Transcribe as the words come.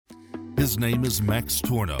His name is Max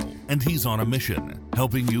Tornow, and he's on a mission,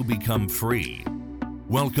 helping you become free.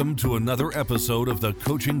 Welcome to another episode of the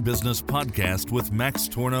Coaching Business Podcast with Max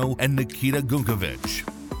Tornow and Nikita Gunkovic.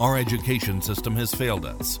 Our education system has failed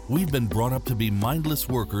us. We've been brought up to be mindless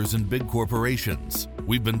workers in big corporations.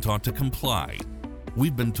 We've been taught to comply.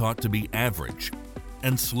 We've been taught to be average.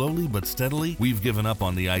 And slowly but steadily, we've given up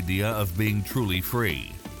on the idea of being truly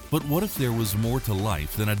free. But what if there was more to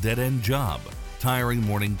life than a dead-end job, tiring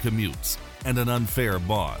morning commutes, and an unfair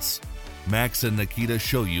boss? Max and Nikita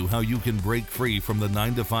show you how you can break free from the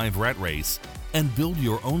 9-to-5 rat race and build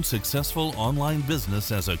your own successful online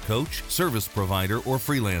business as a coach, service provider, or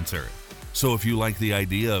freelancer. So if you like the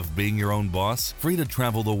idea of being your own boss, free to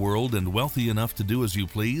travel the world, and wealthy enough to do as you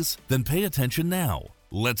please, then pay attention now.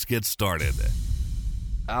 Let's get started.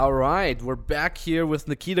 All right, we're back here with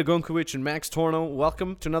Nikita Gunkovic and Max Tornow.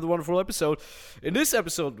 Welcome to another wonderful episode. In this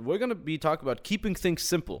episode, we're going to be talking about keeping things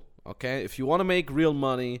simple, okay? If you want to make real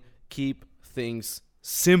money, keep things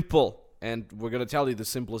simple. And we're going to tell you the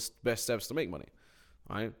simplest, best steps to make money,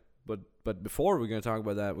 all right? But before we're going to talk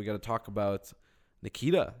about that, we got to talk about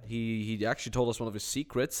Nikita. He actually told us one of his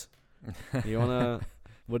secrets. You want to,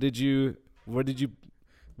 what did you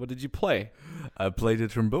play? I played the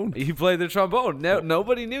trombone. You played the trombone. No,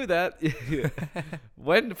 nobody knew that.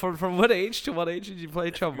 From what age to what age did you play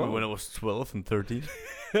trombone? When I was 12 and 13.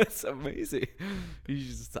 That's amazing.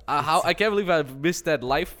 I can't believe I missed that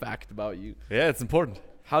life fact about you. Yeah, it's important.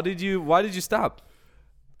 Why did you stop?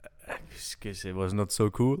 Because it was not so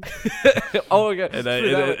cool. Oh, okay. And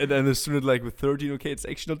I understood it like with 13, okay, it's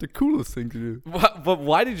actually not the coolest thing to do. But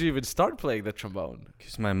why did you even start playing the trombone?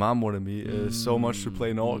 Because my mom wanted me so much to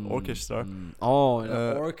play an orchestra. Oh, an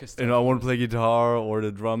orchestra. And I want to play guitar or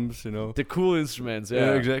the drums, you know. The cool instruments,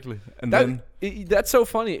 Yeah, exactly. And that's so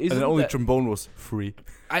funny. And the only trombone was free.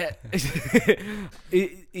 I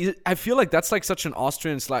feel like that's like such an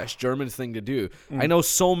Austrian/German thing to do. I know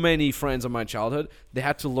so many friends of my childhood, they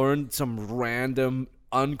had to learn some random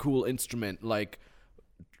uncool instrument like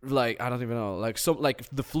I don't even know, like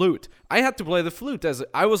the flute. I had to play the flute as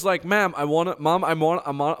I was like, "Mom, I want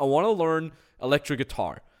to learn electric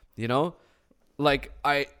guitar." You know? Like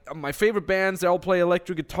my favorite bands, they all play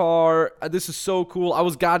electric guitar. This is so cool. I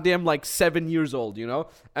was goddamn like 7 years old, you know?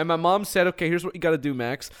 And my mom said, okay, here's what you got to do,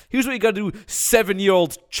 Max. Here's what you got to do,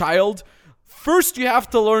 7-year-old child. First, you have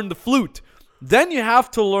to learn the flute. Then you have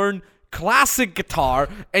to learn classic guitar.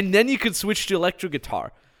 And then you can switch to electric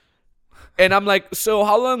guitar. And I'm like, so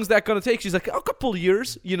how long is that going to take? She's like, a couple of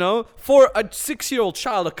years, you know? For a 6-year-old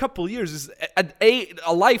child, a couple of years is a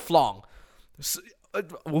lifelong. A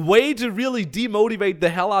way to really demotivate the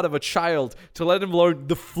hell out of a child to let him learn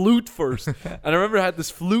the flute first. And I remember I had this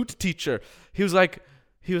flute teacher. He was like,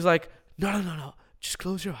 no, just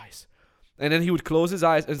close your eyes. And then he would close his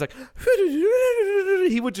eyes and it's like,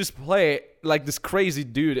 he would just play like this crazy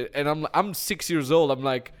dude. And I'm 6 years old. I'm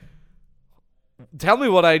like, tell me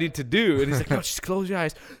what I need to do. And he's like, no, just close your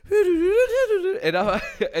eyes. And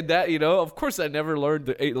that, you know, of course I never learned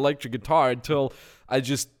the electric guitar until I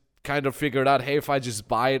just kind of figured out, hey, if I just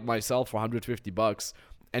buy it myself for $150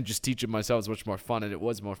 and just teach it myself, it's much more fun, and it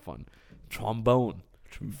was more fun. Trombone.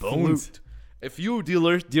 Flute. If you,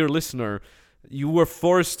 dear listener, you were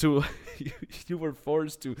forced to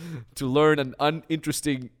learn an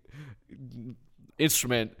uninteresting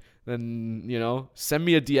instrument, then, you know, send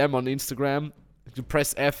me a DM on Instagram. You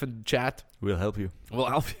press F and chat. We'll help you. We'll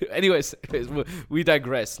help you. Anyways, we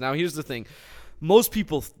digress. Now, here's the thing. Most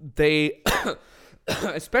people, they...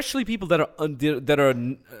 especially people that are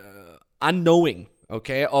unknowing,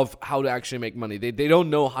 okay, of how to actually make money. They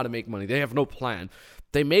don't know how to make money. They have no plan.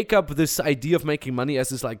 They make up this idea of making money as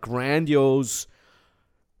this like grandiose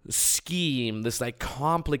scheme, this like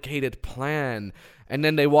complicated plan. And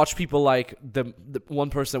then they watch people like the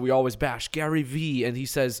one person that we always bash, Gary Vee, and he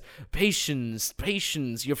says, patience,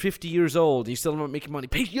 you're 50 years old, you're still not making money.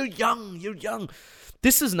 You're young.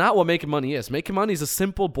 This is not what making money is. Making money is a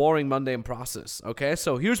simple, boring, mundane process, okay?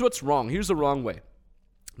 So here's what's wrong. Here's the wrong way.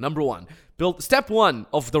 Number one, step one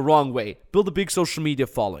of the wrong way. Build a big social media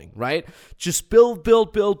following, right? Just build.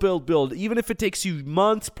 Even if it takes you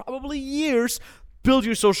months, probably years, build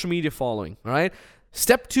your social media following, all right?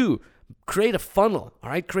 Step two, create a funnel, all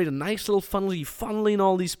right? Create a nice little funnel. You funneling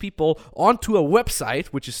all these people onto a website,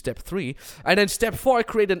 which is step three. And then step four,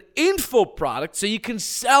 create an info product so you can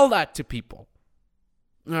sell that to people.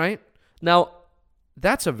 All right. Now,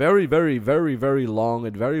 that's a very, very, very, very long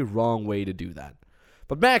and very wrong way to do that.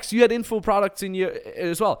 But Max, you had info products in you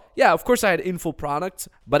as well. Yeah, of course I had info products,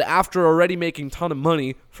 but after already making a ton of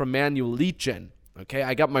money from manual lead gen. Okay,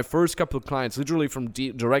 I got my first couple of clients literally from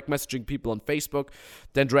direct messaging people on Facebook,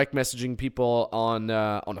 then direct messaging people on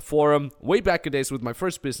a forum, way back in days with my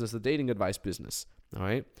first business, the dating advice business. All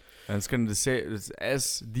right, And it's kind of it's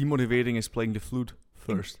as demotivating as playing the flute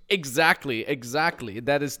first. Exactly.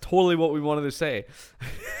 That is totally what we wanted to say.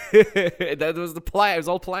 That was the plan. It was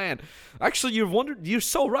all planned. Actually, you're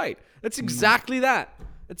so right. That's exactly that.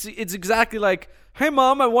 It's exactly like, hey,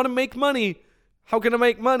 Mom, I want to make money. How can I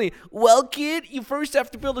make money? Well, kid, you first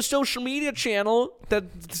have to build a social media channel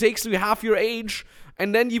that takes you half your age,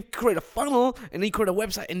 and then you create a funnel, and then you create a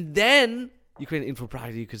website, and then you create an info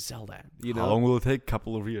product, you could sell that. You know? How long will it take?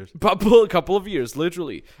 Couple of years. A couple of years,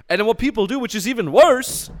 literally. And then what people do, which is even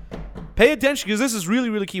worse, pay attention because this is really,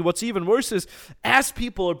 really key. What's even worse is as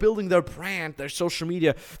people are building their brand, their social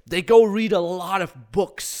media, they go read a lot of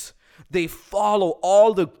books. They follow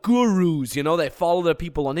all the gurus, you know, they follow the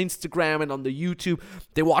people on Instagram and on the YouTube.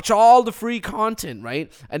 They watch all the free content,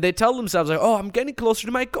 right? And they tell themselves, like, oh, I'm getting closer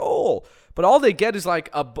to my goal. But all they get is like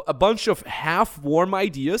a bunch of half-warm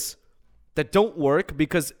ideas that don't work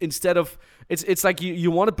because instead of, it's like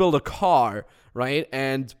you want to build a car, right?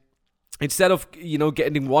 And instead of, you know,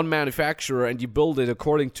 getting one manufacturer and you build it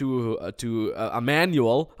according to a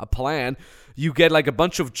manual, a plan, you get like a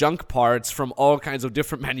bunch of junk parts from all kinds of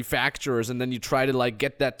different manufacturers, and then you try to like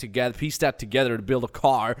get that together, piece that together to build a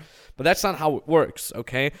car. But that's not how it works,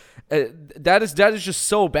 okay? That is just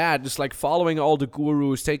so bad, just like following all the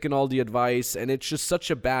gurus, taking all the advice, and it's just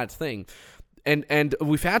such a bad thing. And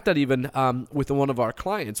we've had that even with one of our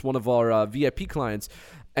clients, one of our VIP clients,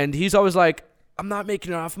 and he's always like, I'm not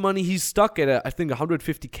making enough money. He's stuck at, I think,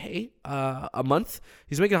 $150K a month.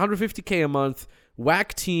 He's making $150K a month,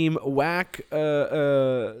 whack team, whack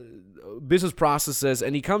business processes,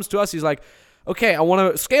 and he comes to us, he's like, okay, I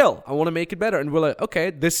want to scale. I want to make it better. And we're like, okay,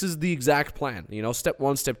 this is the exact plan. You know, step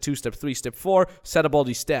 1, step 2, step 3, step 4, set up all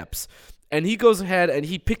these steps. And he goes ahead and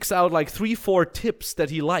he picks out like 3-4 tips that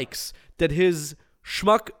he likes, that his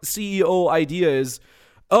schmuck CEO idea is,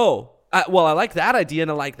 well, I like that idea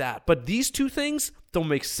and I like that, but these two things don't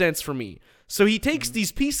make sense for me. So he takes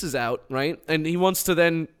these pieces out, right? And he wants to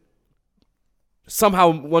then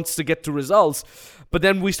somehow get to results. But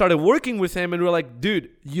then we started working with him and we're like, dude,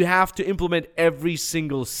 you have to implement every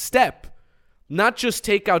single step, not just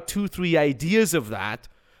take out 2-3 ideas of that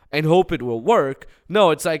and hope it will work.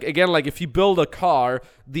 No, it's like, again, like if you build a car,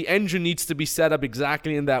 the engine needs to be set up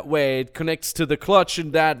exactly in that way. It connects to the clutch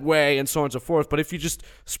in that way and so on and so forth. But if you just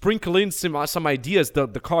sprinkle in some ideas, the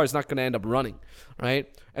car is not going to end up running,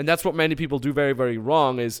 right? And that's what many people do very, very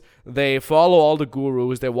wrong is they follow all the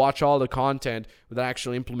gurus, they watch all the content without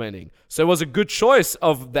actually implementing. So it was a good choice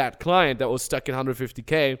of that client that was stuck in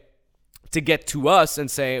 $150K to get to us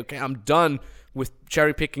and say, okay, I'm done with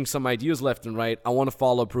cherry picking some ideas left and right. I want to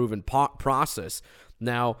follow a proven process.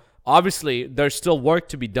 Now, obviously, there's still work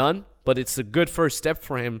to be done, but it's a good first step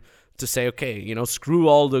for him to say, okay, you know, screw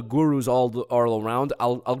all the gurus all around.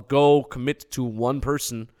 I'll go commit to one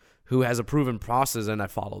person who has a proven process, and I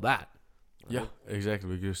follow that. Yeah,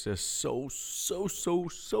 exactly. Because there's so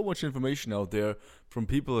much information out there from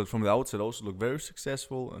people that from the outside also look very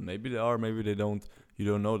successful, and maybe they are, maybe they don't. You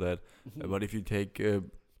don't know that. But if you take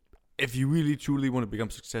if you really truly want to become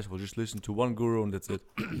successful, just listen to one guru and that's it.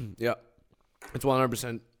 Yeah, it's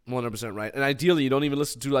 100% right. And ideally, you don't even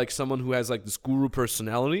listen to like someone who has like this guru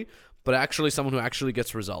personality, but actually someone who actually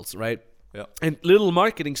gets results, right? Yeah. And little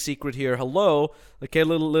marketing secret here. Hello, okay,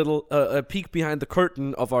 little a peek behind the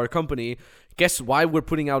curtain of our company. Guess why we're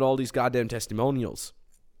putting out all these goddamn testimonials?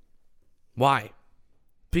 Why?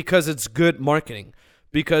 Because it's good marketing.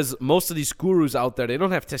 Because most of these gurus out there, they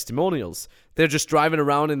don't have testimonials. They're just driving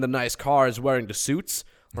around in the nice cars wearing the suits,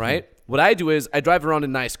 right? What I do is I drive around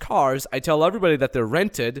in nice cars. I tell everybody that they're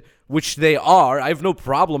rented, which they are. I have no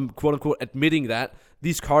problem, quote unquote, admitting that.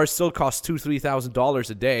 These cars still cost $2,000-$3,000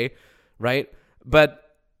 a day, right?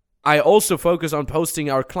 But I also focus on posting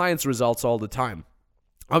our clients' results all the time.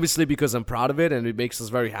 Obviously, because I'm proud of it and it makes us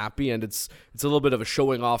very happy, and it's a little bit of a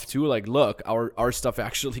showing off too. Like, look, our stuff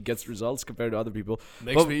actually gets results compared to other people.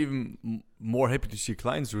 Makes me even more happy to see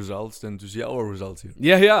clients' results than to see our results here.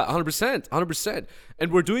 Yeah, 100%.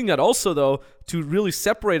 And we're doing that also though to really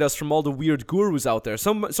separate us from all the weird gurus out there.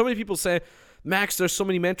 So many people say, Max, there's so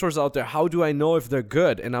many mentors out there. How do I know if they're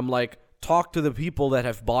good? And I'm like, talk to the people that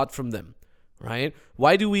have bought from them. Right?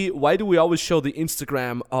 Why do we always show the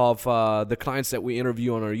Instagram of the clients that we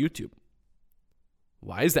interview on our YouTube?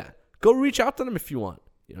 Why is that? Go reach out to them if you want.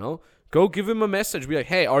 You know, go give them a message. Be like,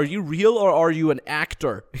 hey, are you real or are you an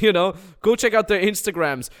actor? You know, go check out their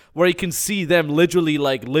Instagrams where you can see them literally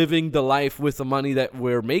like living the life with the money that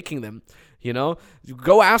we're making them. You know,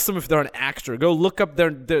 go ask them if they're an actor. Go look up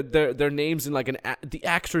their names in like the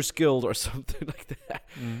Actors Guild or something like that.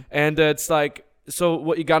 And it's like, so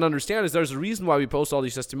what you gotta understand is there's a reason why we post all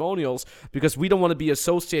these testimonials, because we don't want to be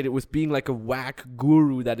associated with being like a whack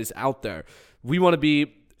guru that is out there. We want to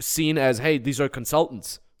be seen as, hey, these are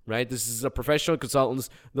consultants, right? This is a professional consultants.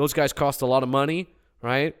 Those guys cost a lot of money,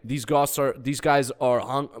 right? These guys are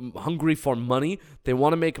hungry for money. They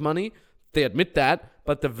want to make money. They admit that.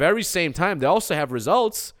 But at the very same time, they also have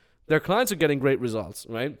results. Their clients are getting great results,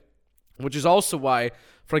 right? Which is also why,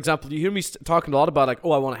 for example, you hear me talking a lot about like,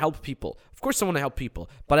 oh, I want to help people. Of course I want to help people,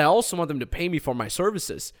 but I also want them to pay me for my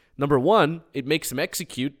services. Number one, it makes them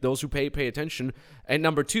execute. Those who pay attention. And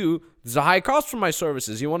number two, there's a high cost for my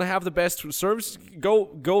services. You want to have the best service?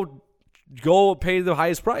 Go pay the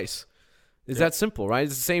highest price. It's that simple, right?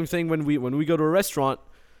 It's the same thing when we go to a restaurant.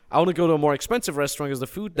 I want to go to a more expensive restaurant because the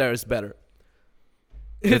food there is better.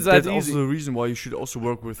 It's that's that easy. also the reason why you should also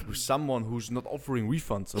work with someone who's not offering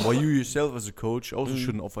refunds, and why you yourself as a coach also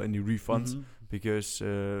shouldn't offer any refunds, because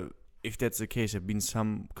if that's the case, it means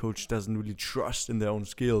some coach doesn't really trust in their own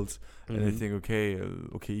skills, and they think, okay,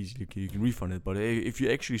 easily you can refund it. But if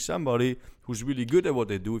you're actually somebody who's really good at what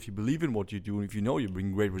they do, if you believe in what you do, and if you know you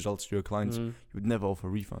bring great results to your clients, you would never offer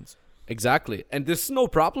refunds. Exactly. And this is no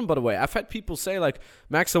problem, by the way. I've had people say like,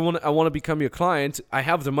 Max, I want to become your client. I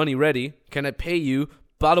have the money ready. Can I pay you?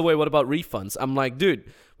 By the way, what about refunds? I'm like, dude,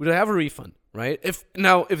 we don't have a refund, right? If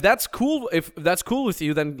that's cool with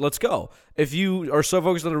you, then let's go. If you are so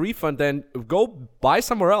focused on a refund, then go buy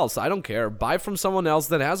somewhere else. I don't care. Buy from someone else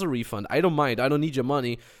that has a refund. I don't mind. I don't need your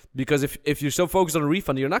money, because if you're so focused on a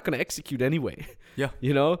refund, you're not going to execute anyway. Yeah.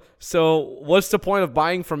 You know? So what's the point of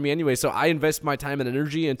buying from me anyway? So I invest my time and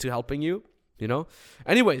energy into helping you, you know?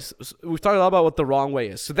 Anyways, we've talked a lot about what the wrong way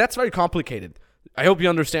is. So that's very complicated. I hope you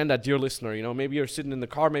understand that, dear listener. You know, maybe you're sitting in the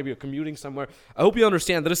car, maybe you're commuting somewhere. I hope you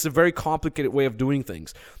understand that this is a very complicated way of doing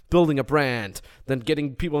things. Building a brand, then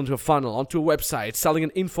getting people into a funnel, onto a website, selling an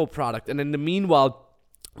info product, and in the meanwhile,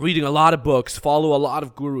 reading a lot of books, follow a lot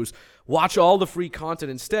of gurus, watch all the free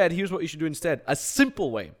content. Instead, here's what you should do instead. A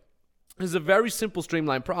simple way. This is a very simple,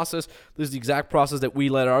 streamlined process. This is the exact process that we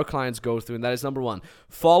let our clients go through, and that is number one.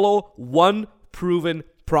 Follow one proven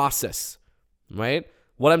process, right?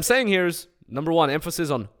 What I'm saying here is, number one, emphasis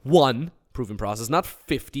on one proven process, not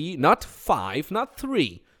 50, not 5, not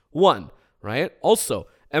 3, 1, right? Also,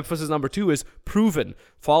 emphasis number 2 is proven.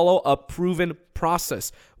 Follow a proven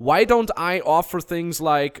process. Why don't I offer things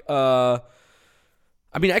like,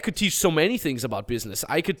 I could teach so many things about business.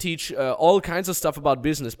 I could teach all kinds of stuff about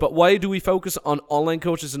business, but why do we focus on online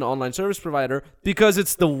coaches and online service provider? Because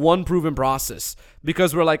it's the one proven process.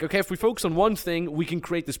 Because we're like, okay, if we focus on one thing, we can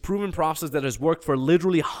create this proven process that has worked for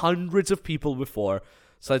literally hundreds of people before.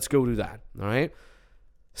 So let's go do that, all right?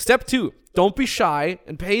 Step 2, don't be shy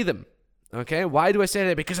and pay them, okay? Why do I say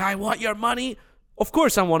that? Because I want your money. Of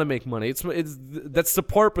course I want to make money. That's the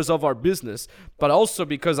purpose of our business, but also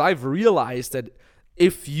because I've realized that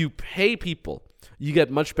if you pay people, you get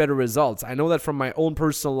much better results. I know that from my own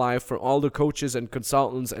personal life, from all the coaches and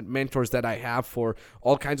consultants and mentors that I have for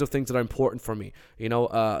all kinds of things that are important for me. You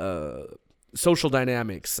know, social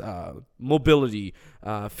dynamics, mobility,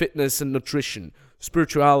 fitness and nutrition,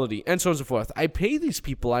 spirituality, and so on and so forth. I pay these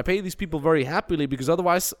people very happily, because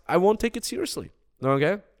otherwise I won't take it seriously.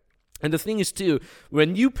 Okay? And the thing is too,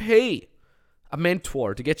 when you pay a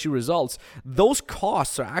mentor to get you results, those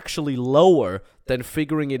costs are actually lower than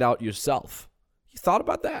figuring it out yourself. You thought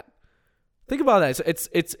about that? Think about that.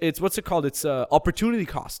 It's what's it called? It's opportunity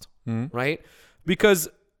cost, right? Because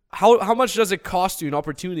how much does it cost you an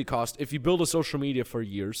opportunity cost if you build a social media for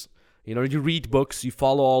years? You know, you read books, you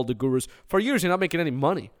follow all the gurus. For years, you're not making any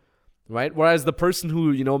money, right? Whereas the person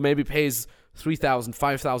who, you know, maybe pays $3,000,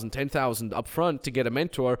 $5,000, $10,000 up front to get a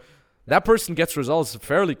mentor, that person gets results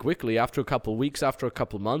fairly quickly after a couple of weeks, after a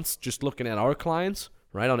couple of months. Just looking at our clients,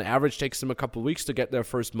 right? On average, takes them a couple of weeks to get their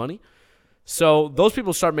first money. So those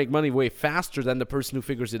people start making money way faster than the person who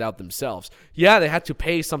figures it out themselves. Yeah, they had to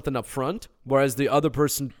pay something up front, whereas the other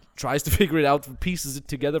person tries to figure it out, pieces it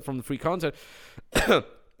together from the free content.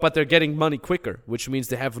 But they're getting money quicker, which means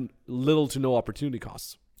they have little to no opportunity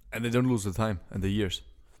costs. And they don't lose the time and the years.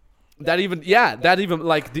 I've been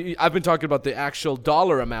talking about the actual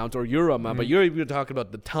dollar amount or euro amount, but you're even talking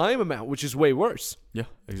about the time amount, which is way worse. Yeah,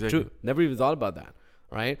 exactly. True. Never even thought about that,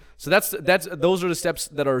 right? So those are the steps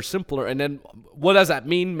that are simpler. And then what does that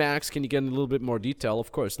mean, Max? Can you get in a little bit more detail?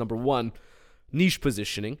 Of course. Number one, niche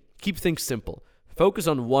positioning. Keep things simple. Focus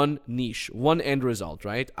on one niche, one end result,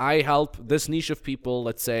 right? I help this niche of people,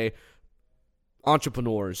 let's say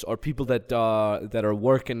entrepreneurs or people that are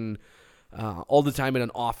working all the time in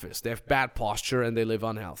an office. They have bad posture and they live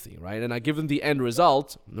unhealthy, right? And I give them the end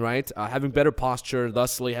result, right? Having better posture,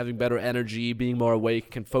 thusly having better energy, being more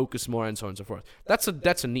awake, can focus more, and so on and so forth.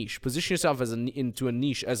 That's a niche. Position yourself into a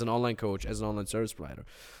niche as an online coach, as an online service provider.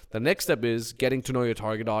 The next step is getting to know your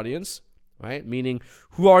target audience, right? Meaning,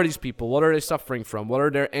 who are these people? What are they suffering from? What are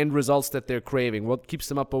their end results that they're craving? What keeps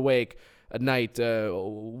them up awake at night?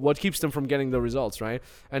 What keeps them from getting the results, right?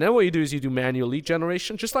 And then what you do is you do manual lead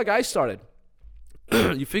generation, just like I started.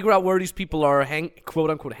 You figure out where these people are, quote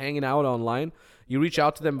unquote, hanging out online. You reach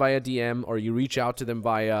out to them via DM, or you reach out to them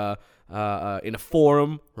via in a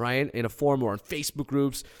forum, right? In a forum or in Facebook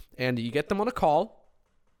groups, and you get them on a call.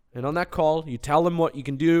 And on that call, you tell them what you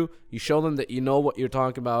can do, you show them that you know what you're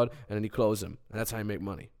talking about, and then you close them. And that's how you make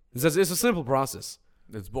money. It's a simple process.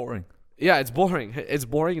 It's boring. Yeah, it's boring. It's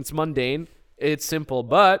boring. It's mundane. It's simple.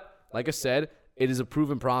 But, like I said, it is a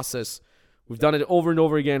proven process. We've done it over and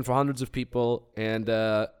over again for hundreds of people. And,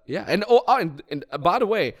 yeah. And by the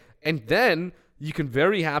way, and then you can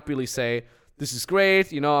very happily say, this is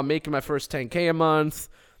great. I'm making my first 10K a month.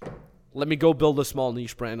 Let me go build a small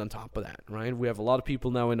niche brand on top of that, right? We have a lot of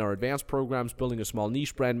people now in our advanced programs building a small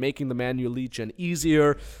niche brand, making the manual lead gen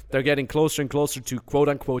easier. They're getting closer and closer to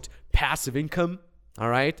quote-unquote passive income, all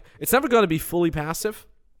right? It's never going to be fully passive.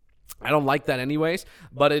 I don't like that anyways,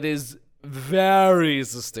 but it is very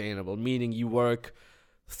sustainable, meaning you work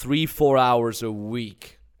 3-4 hours a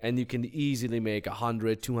week, and you can easily make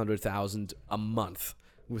 100, 200,000 a month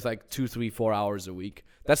with like 2, 3, 4 hours a week.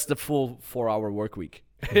 That's the full 4-hour work week.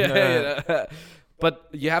 But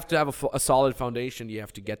you have to have a solid foundation. You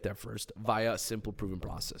have to get there first via a simple proven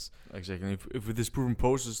process. Exactly. If with this proven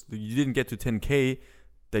process you didn't get to 10K,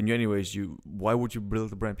 then why would you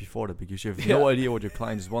build a brand before that? Because you have no idea what your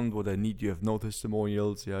clients want, what they need. You have no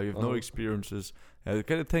testimonials. You have no experiences.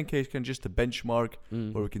 Get a 10K is just a benchmark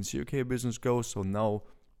where we can see, okay, business goes. So now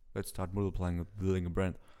let's start multiplying, building a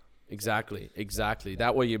brand. Exactly.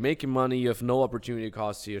 That way you're making money, you have no opportunity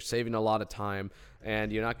costs, you're saving a lot of time,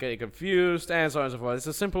 and you're not getting confused, and so on and so forth. It's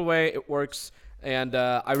a simple way, it works, and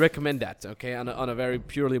I recommend that, okay? On a very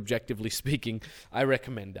purely objectively speaking, I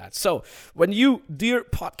recommend that. So when you, dear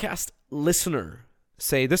podcast listener,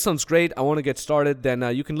 say, this sounds great, I want to get started, then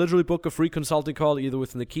you can literally book a free consulting call, either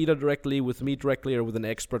with Nikita directly, with me directly, or with an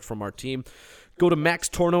expert from our team. Go to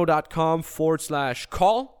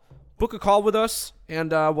maxtorno.com/call. Book a call with us,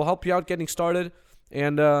 and we'll help you out getting started.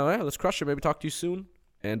 And let's crush it. Maybe talk to you soon.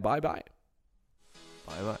 And bye-bye.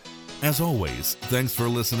 Bye-bye. As always, thanks for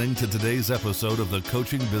listening to today's episode of the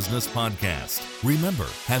Coaching Business Podcast. Remember,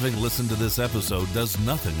 having listened to this episode does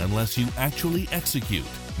nothing unless you actually execute.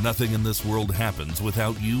 Nothing in this world happens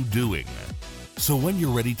without you doing. So when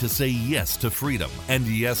you're ready to say yes to freedom and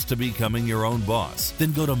yes to becoming your own boss,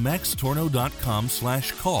 then go to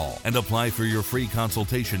maxtorno.com/call and apply for your free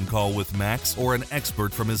consultation call with Max or an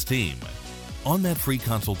expert from his team. On that free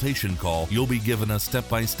consultation call, you'll be given a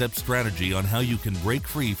step-by-step strategy on how you can break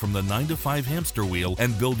free from the 9-to-5 hamster wheel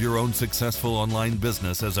and build your own successful online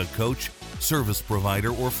business as a coach, service provider,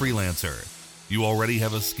 or freelancer. You already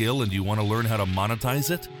have a skill and you want to learn how to monetize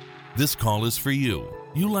it? This call is for you.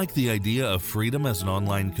 You like the idea of freedom as an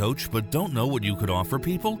online coach but don't know what you could offer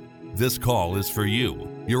people? This call is for you.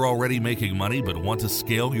 You're already making money but want to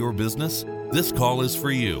scale your business? This call is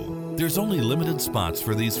for you. There's only limited spots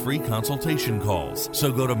for these free consultation calls,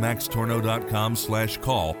 so go to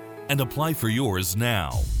maxtorno.com/call and apply for yours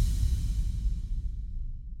now.